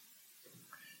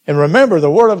 And remember,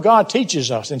 the Word of God teaches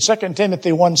us in 2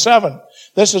 Timothy 1:7.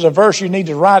 This is a verse you need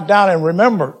to write down and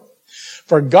remember.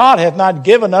 For God hath not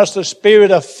given us the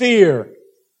spirit of fear.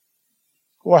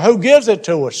 Well, who gives it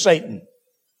to us? Satan.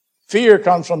 Fear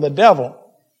comes from the devil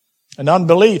and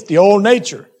unbelief, the old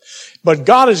nature. But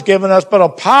God has given us but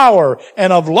of power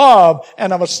and of love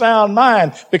and of a sound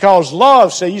mind. Because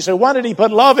love, see, you say, why did He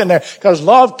put love in there? Because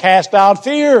love casts out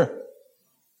fear,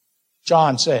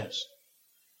 John says.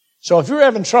 So if you're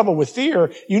having trouble with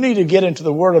fear, you need to get into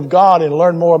the Word of God and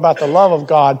learn more about the love of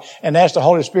God and ask the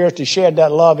Holy Spirit to shed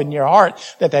that love in your heart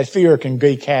that fear can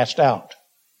be cast out.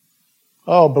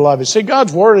 Oh, beloved, see,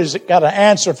 God's Word has got an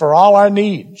answer for all our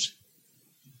needs.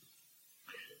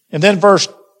 And then verse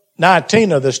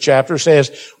 19 of this chapter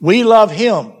says, we love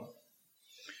Him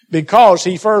because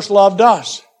He first loved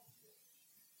us.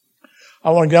 I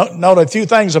want to note a few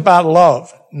things about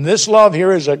love. And this love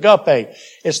here is agape.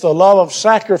 It's the love of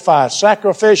sacrifice,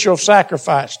 sacrificial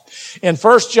sacrifice. In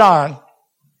 1 John,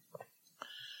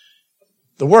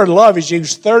 the word love is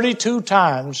used 32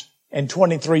 times in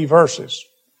 23 verses.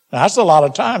 Now, that's a lot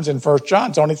of times in 1 John.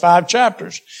 It's only 5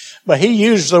 chapters. But he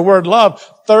uses the word love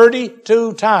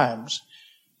 32 times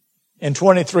in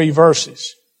 23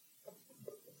 verses.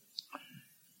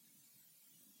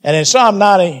 And in Psalm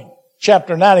 90,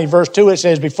 chapter 90, verse 2, it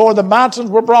says, before the mountains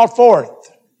were brought forth,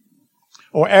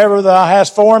 or ever thou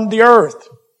hast formed the earth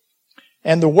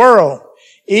and the world,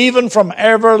 even from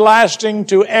everlasting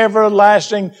to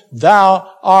everlasting,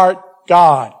 thou art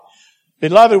God.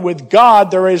 Beloved, with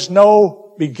God there is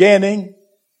no beginning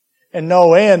and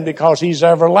no end because He's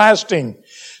everlasting.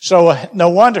 So no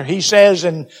wonder he says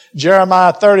in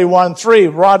Jeremiah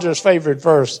 31:3, Roger's favorite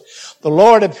verse, the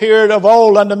Lord appeared of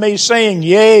old unto me, saying,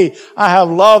 Yea, I have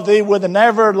loved thee with an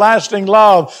everlasting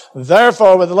love.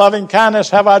 Therefore, with loving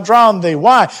kindness have I drawn thee.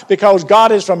 Why? Because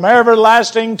God is from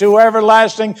everlasting to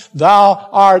everlasting. Thou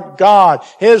art God.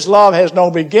 His love has no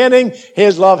beginning.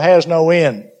 His love has no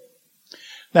end.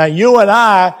 Now, you and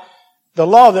I, the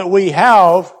love that we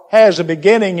have has a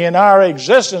beginning in our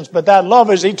existence, but that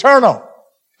love is eternal.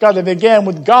 Because it began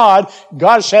with God.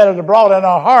 God shed it abroad in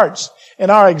our hearts. In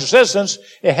our existence,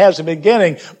 it has a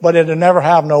beginning, but it'll never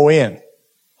have no end.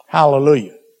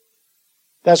 Hallelujah.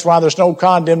 That's why there's no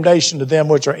condemnation to them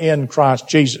which are in Christ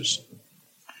Jesus.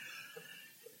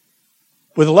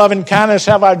 With loving kindness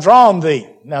have I drawn thee.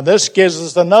 Now this gives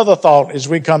us another thought as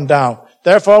we come down.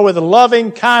 Therefore, with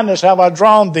loving kindness have I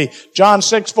drawn thee. John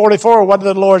 6:44, what did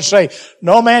the Lord say?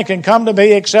 No man can come to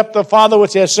me except the Father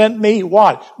which has sent me,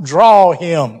 what? Draw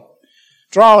him.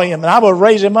 Draw him, and I will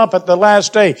raise him up at the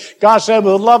last day. God said,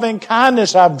 with loving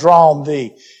kindness I've drawn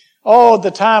thee. Oh, the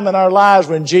time in our lives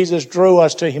when Jesus drew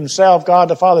us to himself, God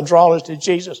the Father drew us to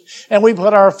Jesus, and we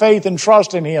put our faith and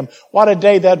trust in him. What a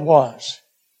day that was.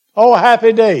 Oh,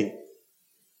 happy day.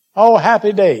 Oh,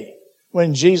 happy day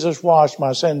when Jesus washed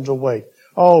my sins away.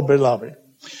 Oh, beloved.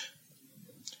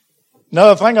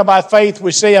 Another thing about faith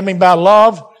we see, about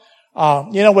love.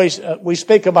 We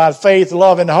speak about faith,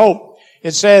 love, and hope.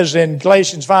 It says in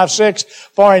Galatians 5:6,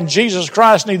 for in Jesus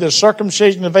Christ neither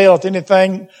circumcision availeth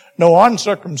anything, no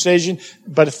uncircumcision,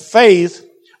 but faith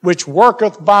which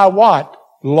worketh by what?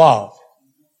 Love.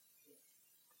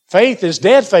 Faith is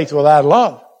dead faith without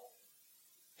love.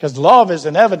 Because love is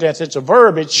an evidence, it's a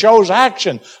verb, it shows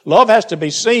action. Love has to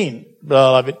be seen,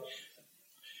 beloved.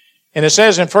 And it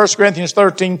says in 1 Corinthians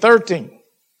 13:13,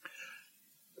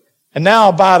 and now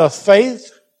about a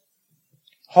faith,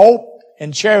 hope,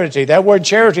 and charity. That word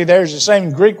charity there is the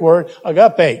same Greek word,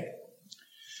 agape.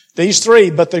 These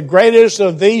three, but the greatest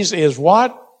of these is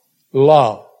what?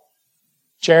 Love.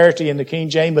 Charity in the King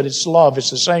James, but it's love.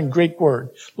 It's the same Greek word.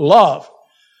 Love.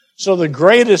 So the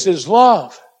greatest is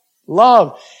love.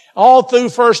 Love. All through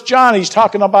 1 John, he's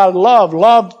talking about love.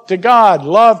 Love to God.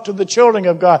 Love to the children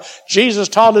of God. Jesus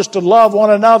taught us to love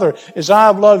one another as I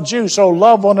have loved you, so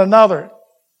love one another.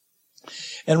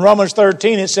 In Romans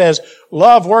 13 it says,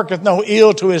 love worketh no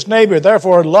ill to his neighbor.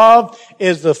 Therefore love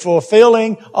is the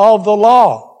fulfilling of the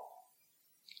law.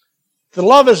 The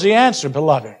love is the answer,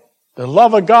 beloved. The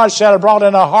love of God shed abroad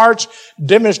in our hearts,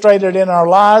 demonstrated in our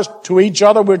lives to each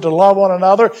other. We're to love one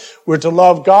another. We're to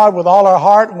love God with all our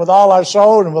heart and with all our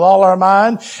soul and with all our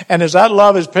mind. And as that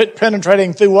love is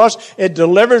penetrating through us, it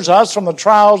delivers us from the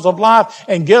trials of life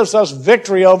and gives us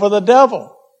victory over the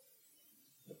devil.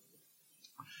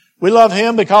 We love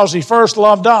him because he first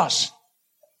loved us.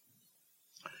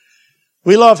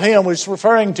 We love him, which is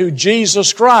referring to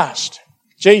Jesus Christ.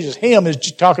 Jesus, him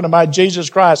is talking about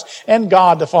Jesus Christ and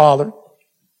God the Father.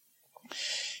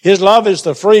 His love is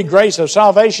the free grace of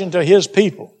salvation to his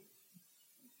people.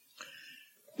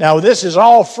 Now this is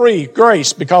all free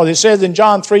grace because it says in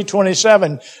John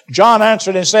 3:27, John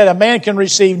answered and said, a man can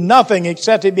receive nothing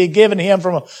except it be given him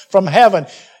from heaven.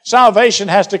 Salvation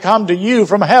has to come to you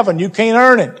from heaven. You can't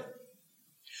earn it.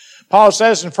 Paul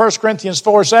says in 1 Corinthians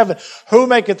 4:7, who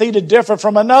maketh thee to differ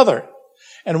from another?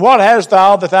 And what hast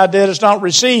thou that thou didst not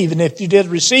receive? And if you did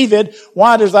receive it,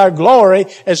 why does thou glory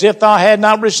as if thou had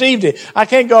not received it? I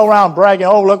can't go around bragging,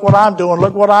 oh, look what I'm doing,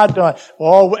 look what I've done.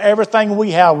 Well, everything we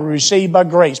have we received by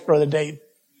grace, Brother Dave.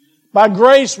 By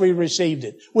grace we received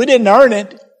it. We didn't earn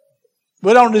it.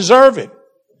 We don't deserve it.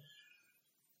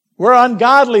 We're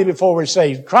ungodly before we're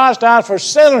saved. Christ died for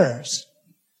sinners.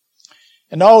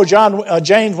 And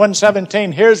James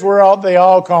 1:17, here's where they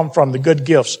all come from, the good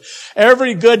gifts.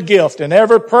 Every good gift and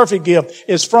every perfect gift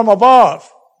is from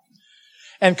above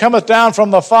and cometh down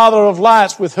from the Father of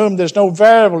lights, with whom there's no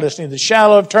variableness, neither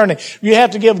shadow of turning. You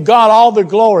have to give God all the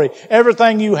glory.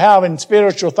 Everything you have in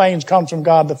spiritual things comes from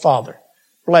God the Father.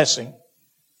 Blessing.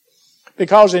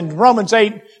 Because in Romans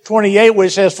 8:28, where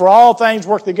it says, for all things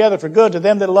work together for good to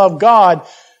them that love God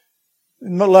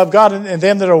and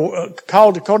them that are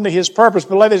called according to his purpose.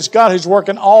 Beloved, it's God who's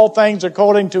working all things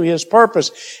according to his purpose.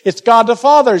 It's God the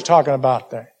Father he's talking about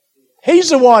there.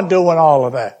 He's the one doing all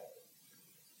of that.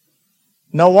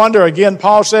 No wonder, again,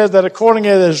 Paul says that according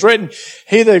as it is written,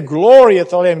 he that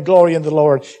glorieth, let him glory in the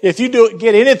Lord. If you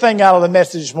get anything out of the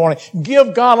message this morning,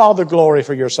 give God all the glory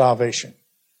for your salvation.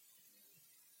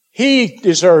 He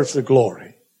deserves the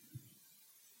glory.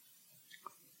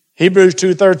 Hebrews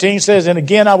 2:13 says, and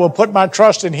again I will put my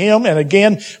trust in him, and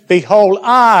again, behold,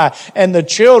 I and the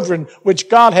children which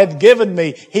God hath given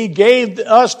me, he gave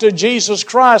us to Jesus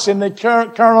Christ in the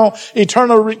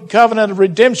eternal covenant of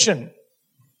redemption.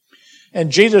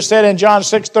 And Jesus said in John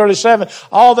 6:37,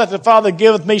 all that the Father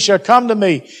giveth me shall come to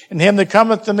me, and him that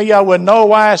cometh to me I will no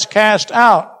wise cast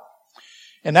out.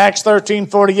 In Acts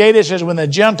 13:48 it says, when the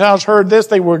Gentiles heard this,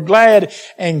 they were glad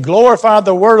and glorified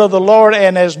the word of the Lord,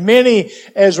 and as many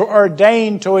as were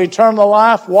ordained to eternal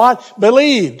life, what?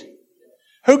 Believed.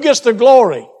 Who gets the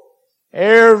glory?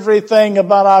 Everything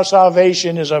about our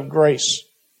salvation is of grace,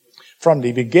 from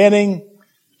the beginning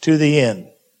to the end.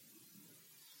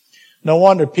 No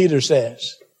wonder Peter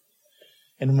says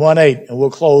in 1:8, and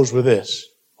we'll close with this,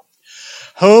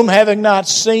 whom having not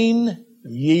seen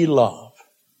ye love.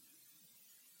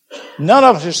 None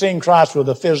of us have seen Christ with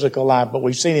a physical eye, but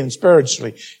we've seen him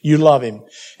spiritually. You love him.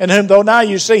 And whom though now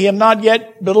you see him not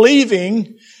yet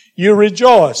believing, you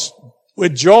rejoice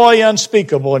with joy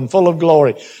unspeakable and full of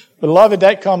glory. Beloved,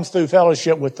 that comes through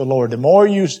fellowship with the Lord. The more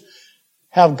you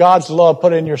have God's love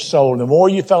put in your soul, the more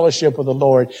you fellowship with the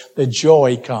Lord, the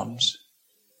joy comes.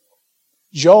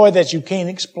 Joy that you can't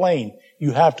explain.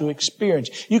 You have to experience.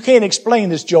 You can't explain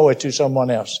this joy to someone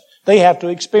else. They have to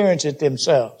experience it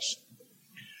themselves.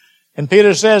 And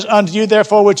Peter says, unto you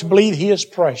therefore which believe, he is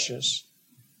precious.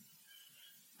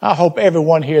 I hope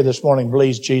everyone here this morning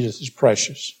believes Jesus is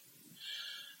precious.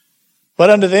 But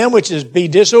unto them which be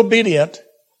disobedient,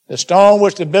 the stone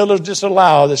which the builders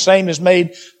disallow, the same is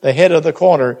made the head of the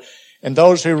corner, and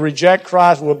those who reject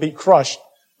Christ will be crushed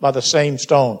by the same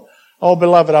stone. Oh,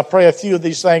 beloved, I pray a few of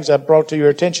these things I brought to your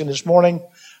attention this morning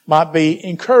might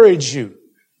encourage you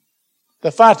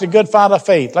to fight the good fight of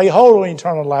faith. Lay hold on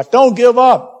eternal life. Don't give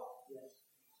up.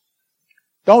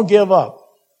 Don't give up.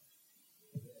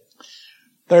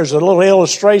 There's a little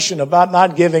illustration about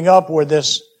not giving up where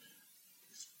this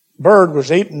bird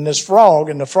was eating this frog,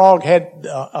 and the frog had,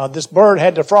 this bird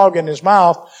had the frog in his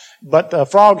mouth, but the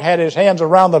frog had his hands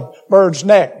around the bird's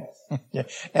neck.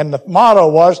 And the motto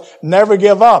was, never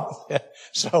give up.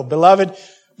 So, beloved,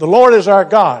 the Lord is our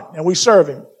God, and we serve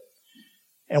him.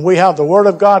 And we have the Word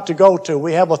of God to go to.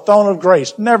 We have a throne of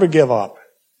grace. Never give up.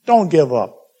 Don't give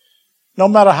up. No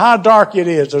matter how dark it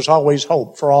is, there's always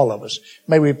hope for all of us.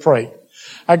 May we pray.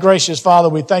 Our gracious Father,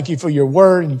 we thank you for your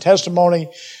word and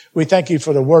testimony. We thank you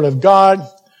for the Word of God.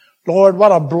 Lord,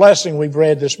 what a blessing we've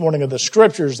read this morning of the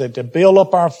Scriptures, that to build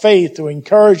up our faith, to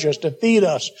encourage us, to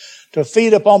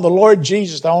feed upon the Lord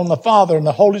Jesus, on the Father and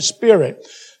the Holy Spirit,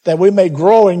 that we may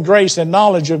grow in grace and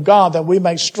knowledge of God, that we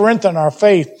may strengthen our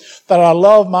faith, that our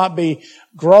love might be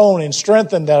grown and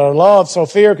strengthened, that our love so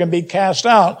fear can be cast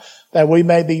out, that we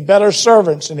may be better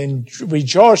servants, and in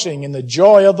rejoicing in the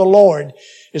joy of the Lord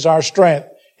is our strength.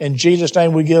 In Jesus'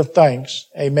 name we give thanks.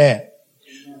 Amen.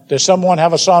 Does someone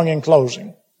have a song in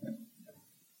closing?